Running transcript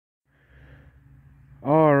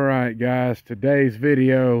guys, today's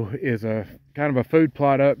video is a kind of a food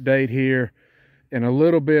plot update here and a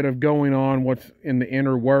little bit of going on what's in the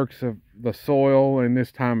inner works of the soil in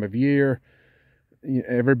this time of year.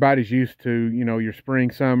 Everybody's used to, your spring,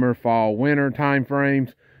 summer, fall, winter time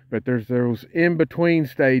frames, but there's those in-between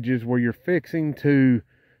stages where you're fixing to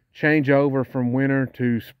change over from winter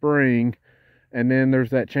to spring, and then there's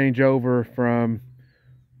that changeover from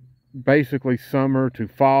basically summer to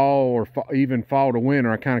fall, or even fall to winter.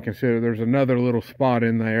 I kind of consider there's another little spot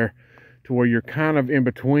in there to where you're kind of in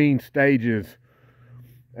between stages.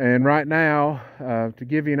 And right now, to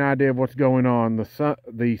give you an idea of what's going on,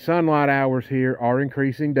 the sunlight hours here are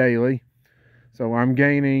increasing daily. So I'm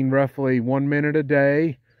gaining roughly 1 minute a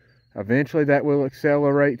day. Eventually that will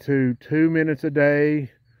accelerate to 2 minutes a day,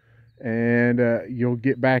 and you'll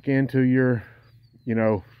get back into your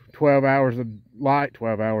 12 hours of light,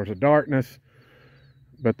 12 hours of darkness.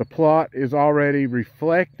 But the plot is already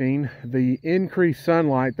reflecting the increased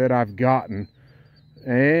sunlight that I've gotten.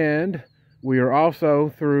 And we are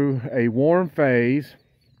also through a warm phase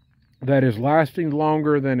that is lasting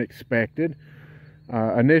longer than expected.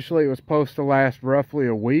 Initially it was supposed to last roughly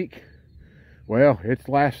a week. Well, it's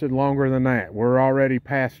lasted longer than that. We're already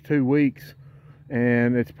past 2 weeks,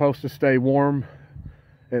 and it's supposed to stay warm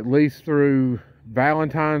at least through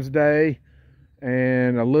Valentine's Day,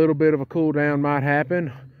 and a little bit of a cool down might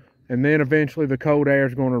happen, and then eventually the cold air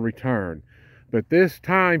is going to return. But this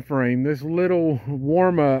time frame, this little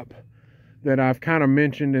warm up that I've kind of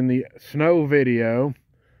mentioned in the snow video,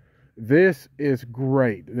 this is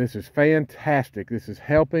great. This is fantastic. This is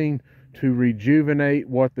helping to rejuvenate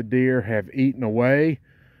what the deer have eaten away.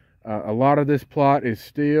 A lot of this plot is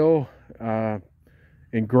still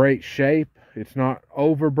in great shape. It's not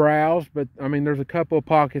over browsed, but I mean, there's a couple of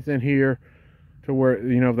pockets in here to where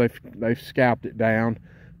they've scalped it down.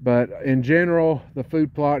 But in general, the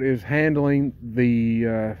food plot is handling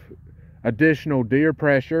the additional deer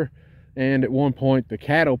pressure, and at one point the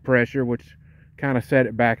cattle pressure, which kind of set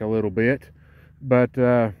it back a little bit. But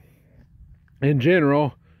in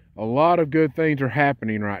general, a lot of good things are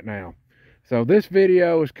happening right now. So this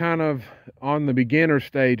video is kind of on the beginner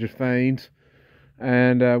stage of things.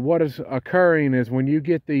 And what is occurring is when you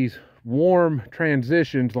get these warm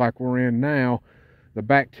transitions like we're in now, the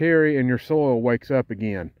bacteria in your soil wakes up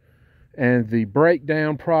again. And the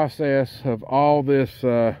breakdown process of all this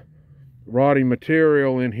rotting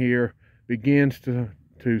material in here begins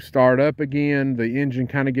to start up again. The engine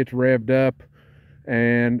kind of gets revved up,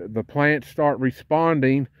 and the plants start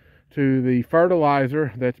responding to the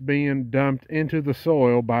fertilizer that's being dumped into the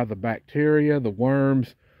soil by the bacteria, the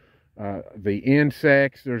worms, the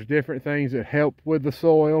insects. There's different things that help with the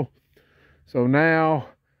soil. So now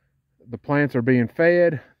the plants are being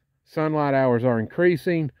fed, sunlight hours are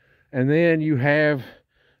increasing, and then you have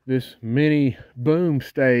this mini boom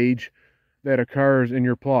stage that occurs in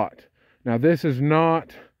your plot. Now this is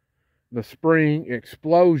not the spring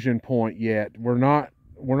explosion point yet. We're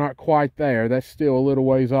not quite there. That's still a little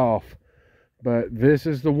ways off. But this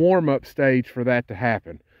is the warm-up stage for that to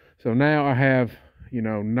happen. So now I have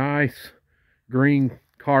nice green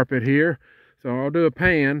carpet here. So I'll do a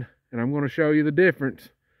pan, and I'm going to show you the difference.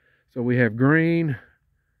 So we have green,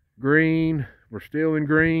 green, we're still in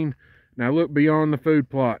green. Now look beyond the food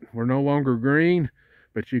plot. We're no longer green,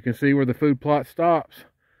 but you can see where the food plot stops.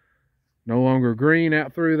 No longer green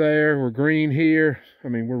out through there. We're green here. I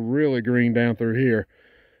mean, we're really green down through here.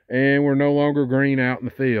 And we're no longer green out in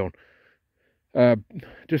the field.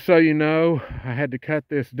 Just so you know, I had to cut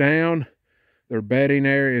this down. Their bedding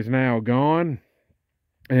area is now gone,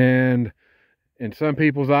 and in some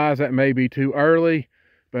people's eyes that may be too early,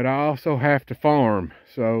 but I also have to farm,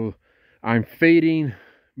 so I'm feeding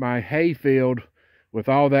my hay field with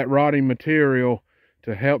all that rotting material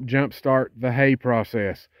to help jumpstart the hay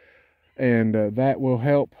process, and that will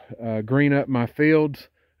help green up my fields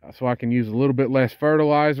so I can use a little bit less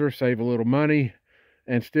fertilizer, save a little money,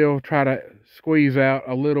 and still try to squeeze out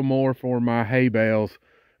a little more for my hay bales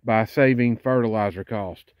by saving fertilizer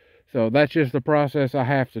cost. So that's just the process I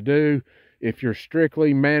have to do. If you're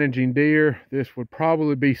strictly managing deer, this would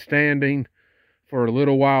probably be standing for a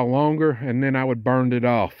little while longer, and then I would burn it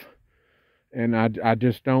off. And I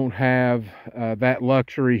just don't have that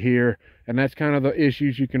luxury here, and that's kind of the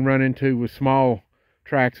issues you can run into with small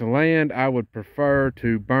tracts of land. I would prefer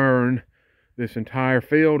to burn this entire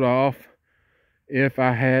field off if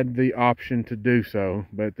I had the option to do so.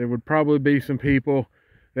 But there would probably be some people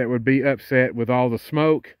that would be upset with all the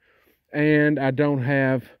smoke, and I don't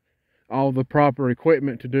have all the proper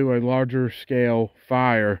equipment to do a larger scale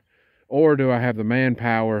fire, or do I have the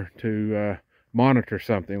manpower to monitor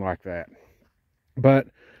something like that. But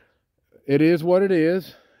it is what it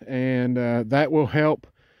is, and that will help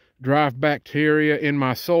drive bacteria in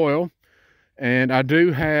my soil. And I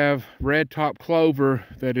do have red top clover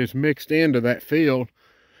that is mixed into that field,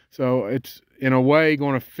 so it's in a way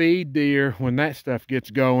going to feed deer when that stuff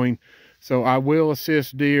gets going. So I will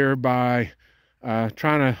assist deer by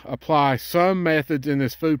trying to apply some methods in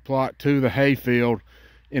this food plot to the hay field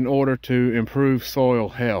in order to improve soil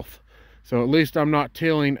health. So at least I'm not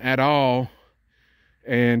tilling at all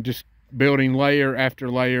and just building layer after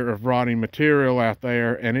layer of rotting material out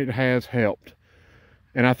there, and it has helped.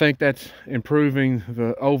 And I think that's improving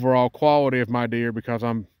the overall quality of my deer because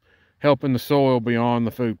I'm helping the soil beyond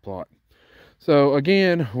the food plot. So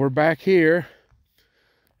again, we're back here,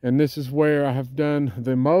 and this is where I have done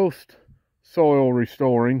the most soil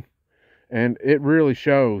restoring, and it really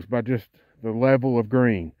shows by just the level of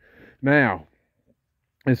green. Now,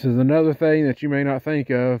 this is another thing that you may not think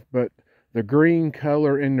of, but the green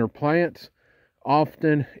color in their plants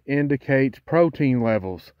often indicates protein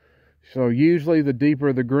levels. So usually the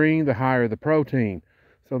deeper the green, the higher the protein.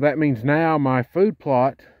 So that means now my food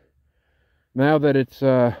plot, now that it's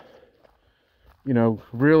you know,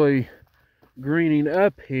 really greening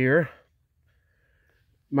up here,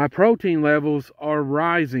 my protein levels are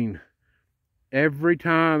rising every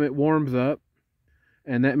time it warms up.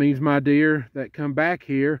 And that means my deer that come back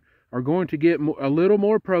here are going to get a little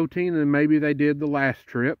more protein than maybe they did the last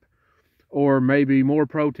trip, or maybe more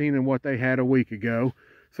protein than what they had a week ago.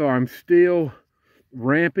 So I'm still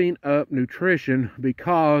ramping up nutrition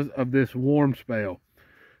because of this warm spell.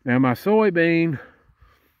 Now my soybean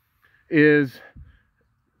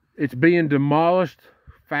it's being demolished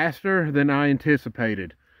faster than I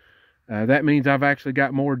anticipated. That means I've actually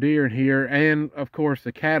got more deer in here, and of course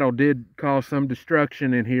the cattle did cause some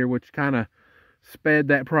destruction in here, which kind of sped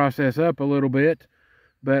that process up a little bit.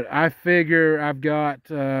 But I figure I've got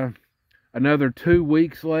another 2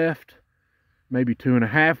 weeks left, maybe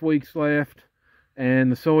 2.5 weeks left,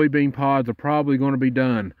 and the soybean pods are probably going to be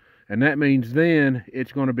done. And that means then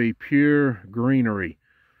it's going to be pure greenery.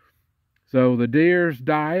 So the deer's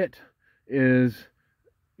diet is,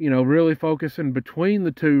 you know, really focusing between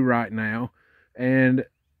the two right now, and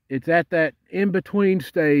it's at that in-between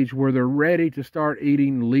stage where they're ready to start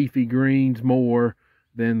eating leafy greens more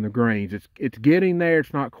than the grains. It's getting there.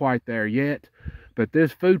 It's not quite there yet, but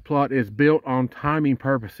this food plot is built on timing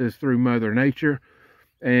purposes through Mother Nature,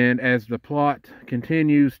 and as the plot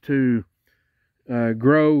continues to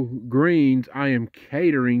grow greens, I am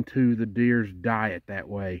catering to the deer's diet that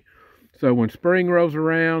way. So when spring rolls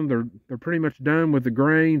around, they're pretty much done with the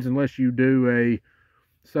grains, unless you do a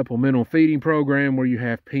supplemental feeding program where you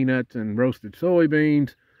have peanuts and roasted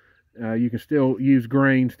soybeans. You can still use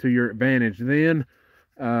grains to your advantage then.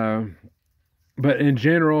 But in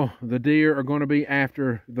general, the deer are going to be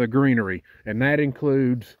after the greenery, and that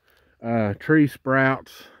includes tree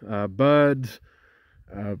sprouts, buds.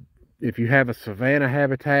 If you have a savanna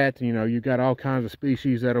habitat, you know, you've got all kinds of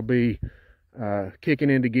species that'll be kicking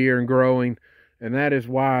into gear and growing, and that is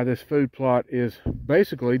why this food plot is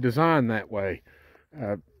basically designed that way.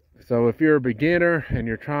 So if you're a beginner and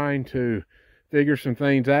you're trying to figure some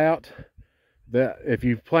things out, that if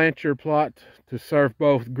you plant your plot to serve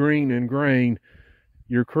both green and grain,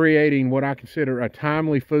 you're creating what I consider a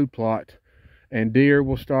timely food plot, and deer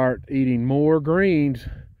will start eating more greens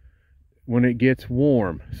when it gets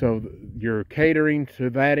warm. So you're catering to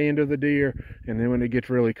that end of the deer, and then when it gets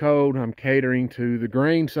really cold, I'm catering to the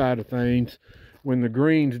grain side of things when the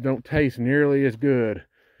greens don't taste nearly as good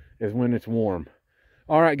as when it's warm.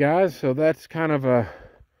 All right guys, so that's kind of a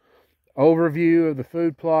overview of the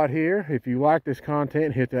food plot here. If you like this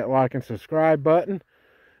content, hit that like and subscribe button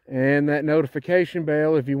and that notification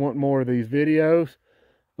bell if you want more of these videos.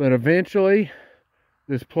 But eventually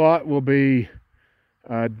this plot will be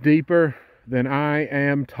deeper than I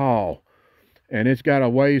am tall, and it's got a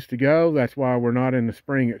ways to go. That's why we're not in the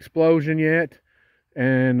spring explosion yet.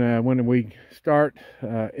 And when we start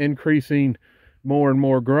increasing more and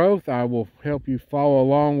more growth, I will help you follow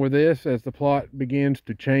along with this as the plot begins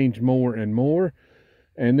to change more and more.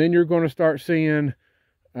 And then you're going to start seeing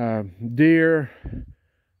deer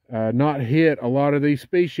not hit a lot of these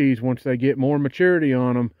species once they get more maturity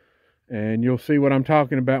on them. And you'll see what I'm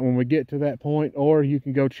talking about when we get to that point. Or you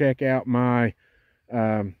can go check out my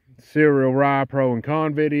cereal rye pro and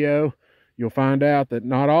con video. You'll find out that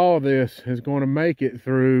not all of this is going to make it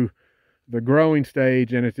through the growing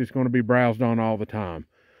stage, and it's just going to be browsed on all the time.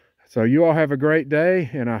 So you all have a great day,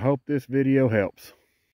 and I hope this video helps.